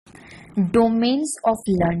Domains of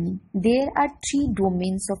learning. There are three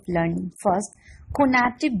domains of learning. First,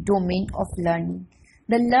 cognitive domain of learning.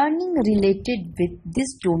 The learning related with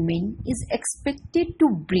this domain is expected to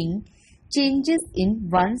bring changes in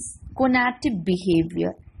one's cognitive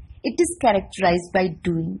behavior. It is characterized by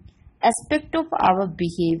doing aspect of our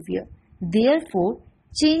behavior. Therefore,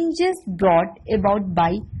 changes brought about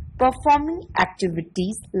by performing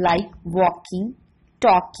activities like walking,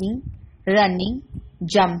 talking, running,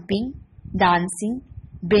 jumping, dancing,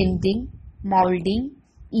 bending, molding,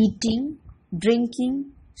 eating,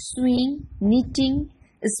 drinking, sewing, knitting,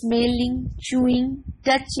 smelling, chewing,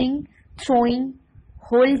 touching, throwing,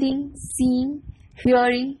 holding, seeing,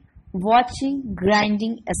 hearing, watching,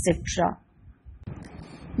 grinding, etc.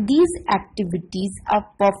 These activities are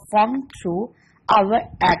performed through our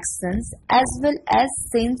actions as well as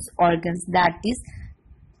sense organs, that is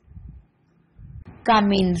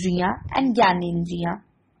Kamendriya and Gyanendriya.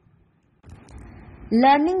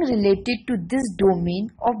 Learning related to this domain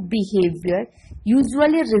of behavior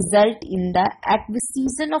usually result in the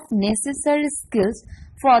acquisition of necessary skills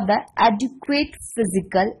for the adequate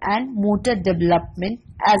physical and motor development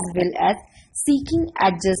as well as seeking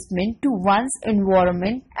adjustment to one's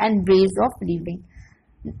environment and ways of living.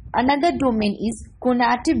 Another domain is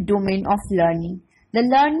cognitive domain of learning. The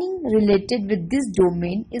learning related with this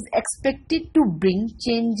domain is expected to bring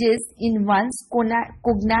changes in one's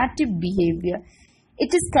cognitive behavior.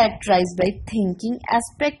 It is characterized by thinking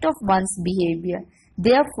aspect of one's behavior.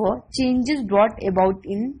 Therefore, changes brought about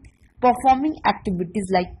in performing activities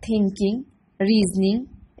like thinking, reasoning,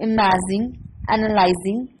 imagining,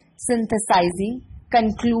 analyzing, synthesizing,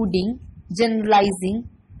 concluding, generalizing,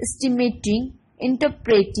 estimating,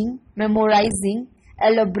 interpreting, memorizing,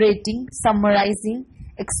 elaborating, summarizing,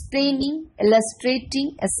 explaining,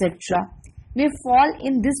 illustrating, etc. may fall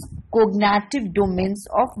in this cognitive domains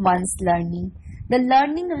of one's learning. The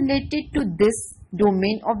learning related to this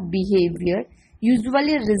domain of behavior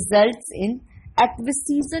usually results in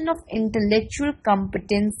acquisition of intellectual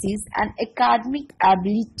competencies and academic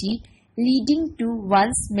ability, leading to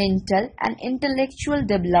one's mental and intellectual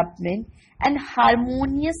development and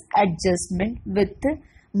harmonious adjustment with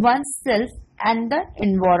oneself and the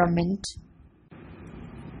environment.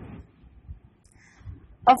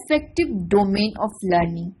 Affective domain of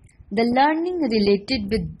learning. The learning related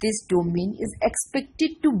with this domain is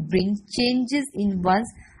expected to bring changes in one's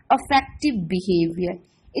affective behavior.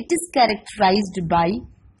 It is characterized by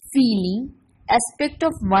feeling aspect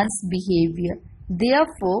of one's behavior.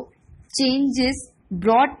 Therefore, changes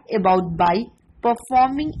brought about by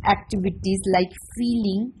performing activities like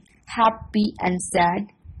feeling happy and sad,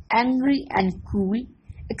 angry and cool,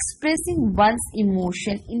 expressing one's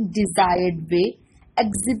emotion in desired way,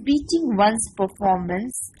 exhibiting one's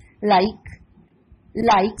performance like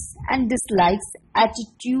likes and dislikes,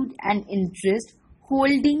 attitude and interest,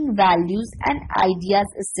 holding values and ideas,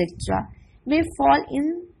 etc. may fall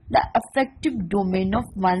in the affective domain of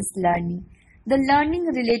one's learning. The learning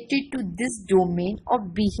related to this domain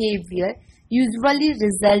of behavior usually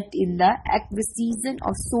result in the acquisition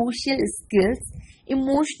of social skills,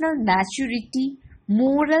 emotional maturity,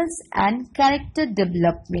 morals and character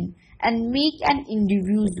development, and make an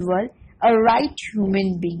individual a right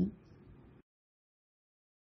human being.